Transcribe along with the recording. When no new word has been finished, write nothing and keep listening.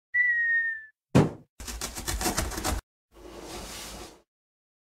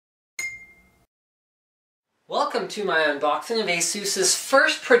Welcome to my unboxing of ASUS's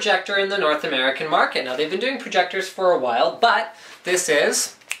first projector in the North American market. Now, they've been doing projectors for a while, but this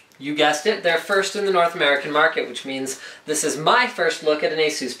is, you guessed it, their first in the North American market, which means this is my first look at an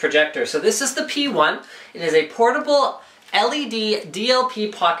ASUS projector. So this is the P1. It is a portable LED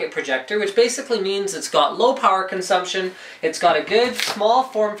DLP pocket projector, which basically means it's got low power consumption, it's got a good small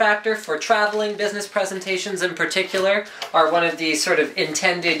form factor for traveling. Business presentations in particular are one of the sort of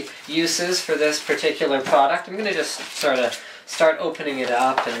intended uses for this particular product. I'm going to just sort of start opening it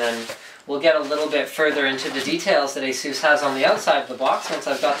up, and then we'll get a little bit further into the details that ASUS has on the outside of the box once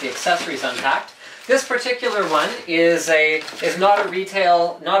I've got the accessories unpacked. This particular one is not a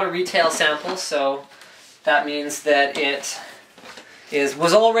retail sample, so that means that it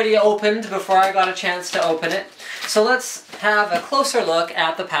was already opened before I got a chance to open it. So let's have a closer look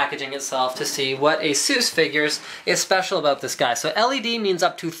at the packaging itself to see what ASUS figures is special about this guy. So LED means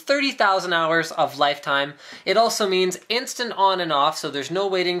up to 30,000 hours of lifetime. It also means instant on and off, so there's no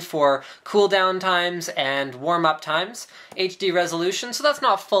waiting for cool down times and warm up times. HD resolution, so that's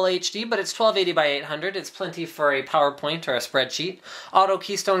not full HD, but it's 1280 by 800. It's plenty for a PowerPoint or a spreadsheet. Auto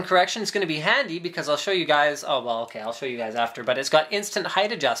keystone correction is going to be handy because I'll show you guys, I'll show you guys after, but it's got instant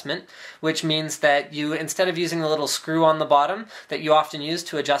height adjustment, which means that you, instead of using the little screw on the bottom that you often use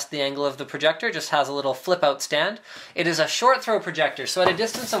to adjust the angle of the projector, just has a little flip out stand. It is a short throw projector, so at a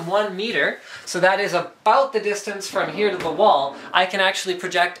distance of 1 meter, so that is about the distance from here to the wall, I can actually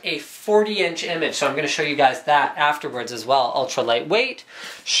project a 40-inch image. So I'm going to show you guys that afterwards as well. Ultra lightweight,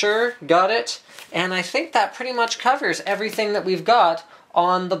 sure, got it. And I think that pretty much covers everything that we've got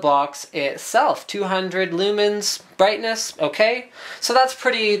on the box itself. 200 lumens brightness, okay. So that's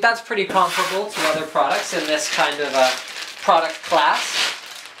pretty comparable to other products in this kind of a product class.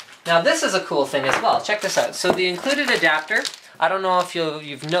 Now this is a cool thing as well. Check this out. So the included adapter, I don't know if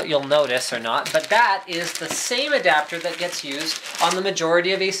you'll notice or not, but that is the same adapter that gets used on the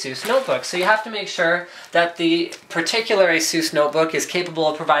majority of ASUS notebooks. So you have to make sure that the particular ASUS notebook is capable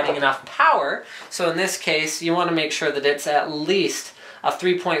of providing enough power. So in this case, you want to make sure that it's at least a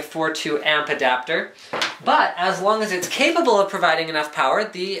 3.42 amp adapter. But as long as it's capable of providing enough power,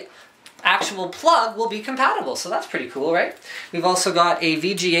 the actual plug will be compatible. So that's pretty cool, right? We've also got a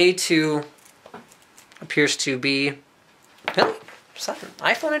VGA to, appears to be, really? Is that an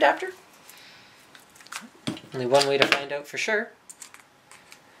iPhone adapter? Only one way to find out for sure.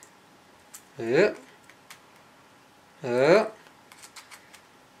 No,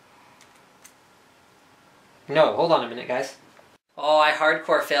 hold on a minute, guys. Oh, I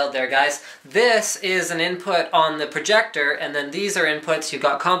hardcore failed there, guys. This is an input on the projector, and then these are inputs. You've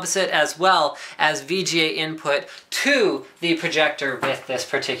got composite as well as VGA input to the projector with this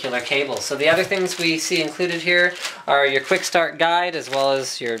particular cable. So the other things we see included here are your quick start guide, as well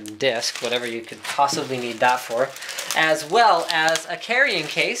as your disc, whatever you could possibly need that for, as well as a carrying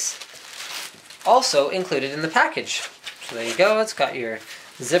case also included in the package. So there you go. It's got your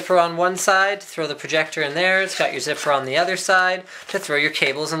zipper on one side to throw the projector in there. It's got your zipper on the other side to throw your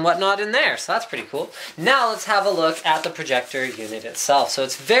cables and whatnot in there. So that's pretty cool. Now let's have a look at the projector unit itself. So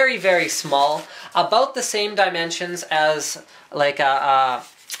it's very, very small, about the same dimensions as like a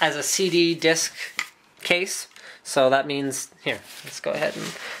CD disc case. So that means, here, let's go ahead and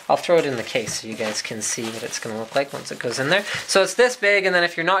I'll throw it in the case so you guys can see what it's going to look like once it goes in there. So it's this big, and then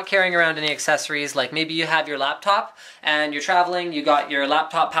if you're not carrying around any accessories, like maybe you have your laptop and you're traveling, you got your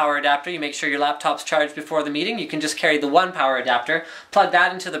laptop power adapter, you make sure your laptop's charged before the meeting, you can just carry the one power adapter, plug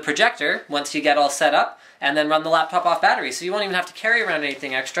that into the projector once you get all set up, and then run the laptop off battery. So you won't even have to carry around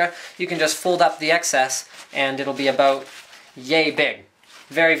anything extra. You can just fold up the excess and it'll be about yay big.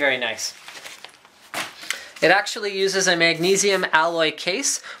 Very, very nice. It actually uses a magnesium alloy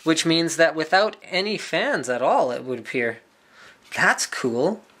case, which means that without any fans at all, it would appear. That's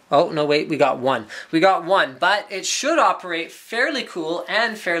cool. Oh, no, wait, we got one. We got one, but it should operate fairly cool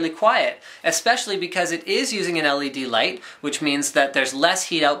and fairly quiet, especially because it is using an LED light, which means that there's less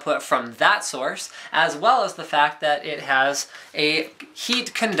heat output from that source, as well as the fact that it has a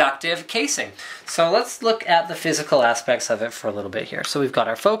heat conductive casing. So let's look at the physical aspects of it for a little bit here. So we've got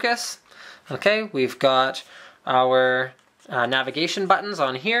our focus. Okay, we've got our navigation buttons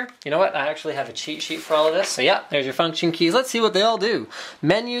on here. You know what? I actually have a cheat sheet for all of this. So yeah, there's your function keys. Let's see what they all do.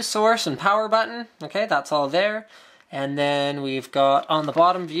 Menu, source, and power button. Okay, that's all there. And then we've got on the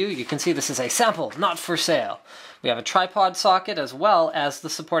bottom view, you can see this is a sample, not for sale. We have a tripod socket as well as the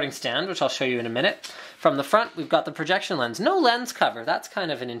supporting stand, which I'll show you in a minute. From the front, we've got the projection lens. No lens cover. That's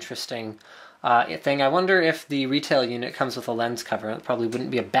kind of an interesting thing. I wonder if the retail unit comes with a lens cover. It probably wouldn't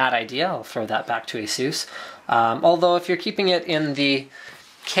be a bad idea. I'll throw that back to ASUS. Although if you're keeping it in the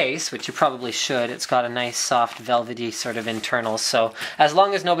case, which you probably should. It's got a nice soft velvety sort of internal, so as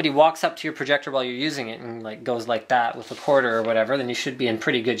long as nobody walks up to your projector while you're using it and like goes like that with a quarter or whatever, then you should be in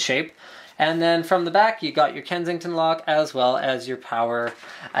pretty good shape. And then from the back you got your Kensington lock as well as your power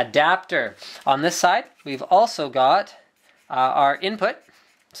adapter. On this side we've also got our input,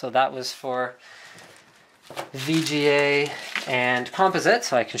 so that was for VGA and composite,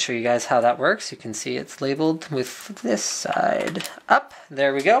 so I can show you guys how that works. You can see it's labeled with this side up.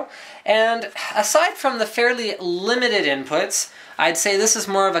 There we go. And aside from the fairly limited inputs, I'd say this is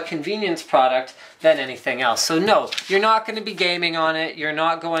more of a convenience product than anything else. So no, you're not going to be gaming on it. You're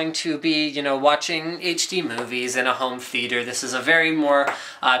not going to be, you know, watching HD movies in a home theater. This is a very more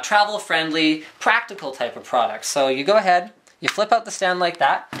travel-friendly, practical type of product. So you go ahead, you flip out the stand like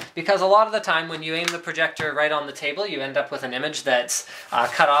that, because a lot of the time when you aim the projector right on the table, you end up with an image that's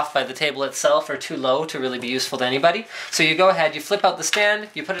cut off by the table itself or too low to really be useful to anybody. So you go ahead, you flip out the stand,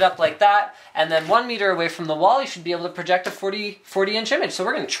 you put it up like that, and then 1 meter away from the wall, you should be able to project a 40-inch image. So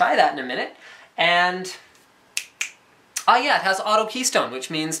we're going to try that in a minute. And, yeah, it has auto keystone,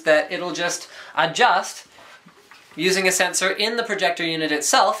 which means that it'll just adjust using a sensor in the projector unit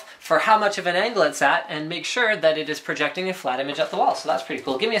itself for how much of an angle it's at and make sure that it is projecting a flat image at the wall. So that's pretty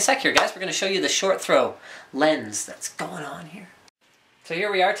cool. Give me a sec here, guys. We're going to show you the short throw lens that's going on here. So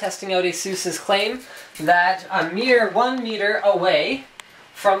here we are testing out ASUS's claim that a mere 1 meter away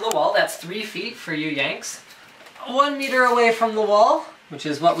from the wall, that's 3 feet for you Yanks, 1 meter away from the wall, which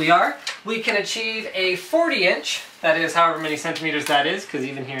is what we are, we can achieve a 40-inch, that is however many centimeters that is, because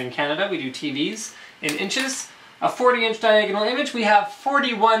even here in Canada we do TVs in inches, a 40-inch diagonal image. We have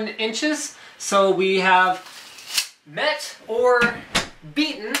 41 inches, so we have met or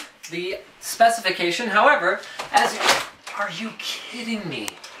beaten the specification. However, are you kidding me?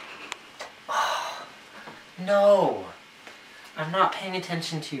 Oh, no, I'm not paying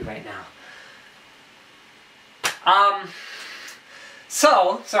attention to you right now.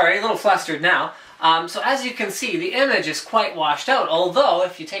 Sorry, a little flustered now. So as you can see, the image is quite washed out, although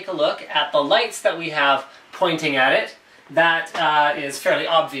if you take a look at the lights that we have pointing at it, that is fairly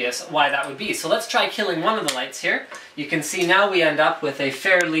obvious why that would be. So let's try killing one of the lights here. You can see now we end up with a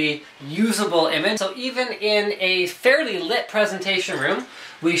fairly usable image. So even in a fairly lit presentation room,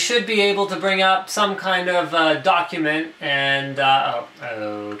 we should be able to bring up some kind of document and, oh,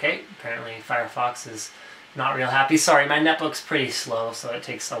 okay, apparently Firefox is not real happy. Sorry, my netbook's pretty slow, so it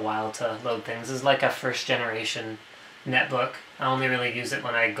takes a while to load things. It's like a first generation netbook. I only really use it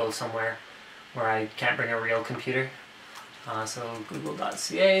when I go somewhere where I can't bring a real computer. So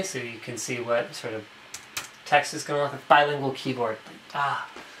google.ca, so you can see what sort of text is going on with a bilingual keyboard.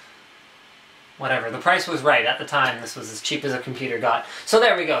 Whatever, the price was right at the time. This was as cheap as a computer got. So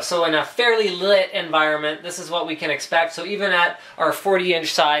there we go. So in a fairly lit environment, this is what we can expect. So even at our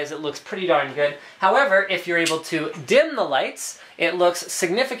 40-inch size, it looks pretty darn good. However, if you're able to dim the lights, it looks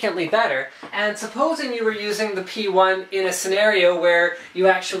significantly better. And supposing you were using the P1 in a scenario where you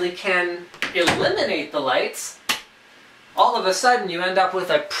actually can eliminate the lights, all of a sudden you end up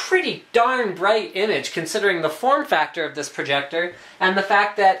with a pretty darn bright image considering the form factor of this projector and the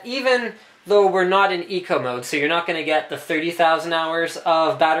fact that even though we're not in eco mode, so you're not going to get the 30,000 hours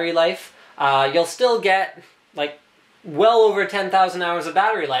of battery life, you'll still get like well over 10,000 hours of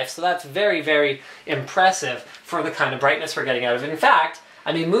battery life, so that's very, very impressive for the kind of brightness we're getting out of it. In fact,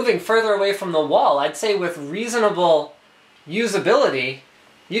 I mean, moving further away from the wall, I'd say with reasonable usability,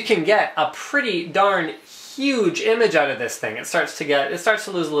 you can get a pretty darn huge image out of this thing. It starts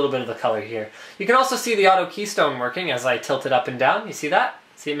to lose a little bit of the color here. You can also see the auto keystone working as I tilt it up and down. You see that?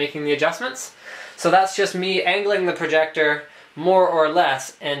 See it making the adjustments? So that's just me angling the projector more or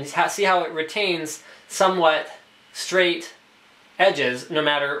less, and see how it retains somewhat straight edges no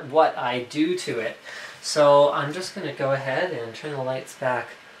matter what I do to it. So I'm just going to go ahead and turn the lights back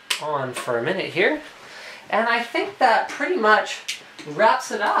on for a minute here. And I think that pretty much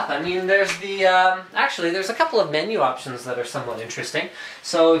wraps it up. I mean, there's the, actually there's a couple of menu options that are somewhat interesting.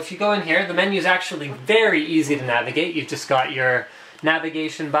 So if you go in here, the menu is actually very easy to navigate. You've just got your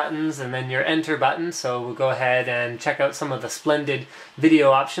navigation buttons and then your enter button. So we'll go ahead and check out some of the splendid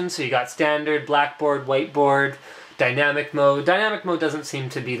video options. So you got standard, blackboard, whiteboard, dynamic mode. Dynamic mode doesn't seem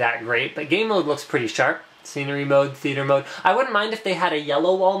to be that great, but game mode looks pretty sharp. Scenery mode, theater mode. I wouldn't mind if they had a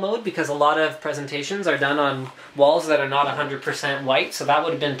yellow wall mode because a lot of presentations are done on walls that are not 100% white, so that would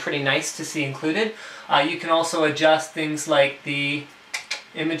have been pretty nice to see included. You can also adjust things like the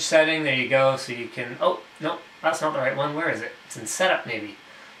image setting. There you go. So you can, oh, no, that's not the right one. Where is it? It's in setup maybe.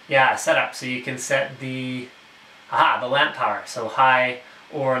 Yeah, setup. So you can set the lamp power. So high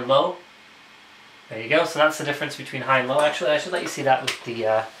or low. There you go. So that's the difference between high and low. Actually, I should let you see that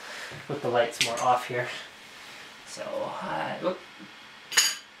with the lights more off here. So high. Whoop.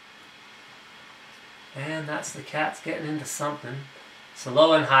 And that's the cat's getting into something. So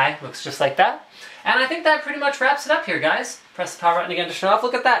low and high looks just like that. And I think that pretty much wraps it up here, guys. Press the power button again to turn off.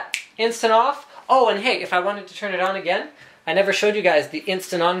 Look at that. Instant off. Oh, and hey, if I wanted to turn it on again, I never showed you guys the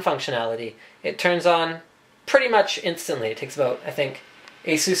instant on functionality. It turns on pretty much instantly. It takes about, I think,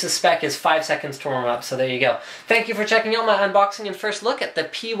 ASUS's spec is 5 seconds to warm up, so there you go. Thank you for checking out my unboxing and first look at the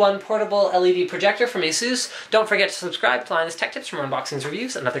P1 portable LED projector from ASUS. Don't forget to subscribe to Linus Tech Tips for more unboxings,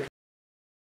 reviews, and other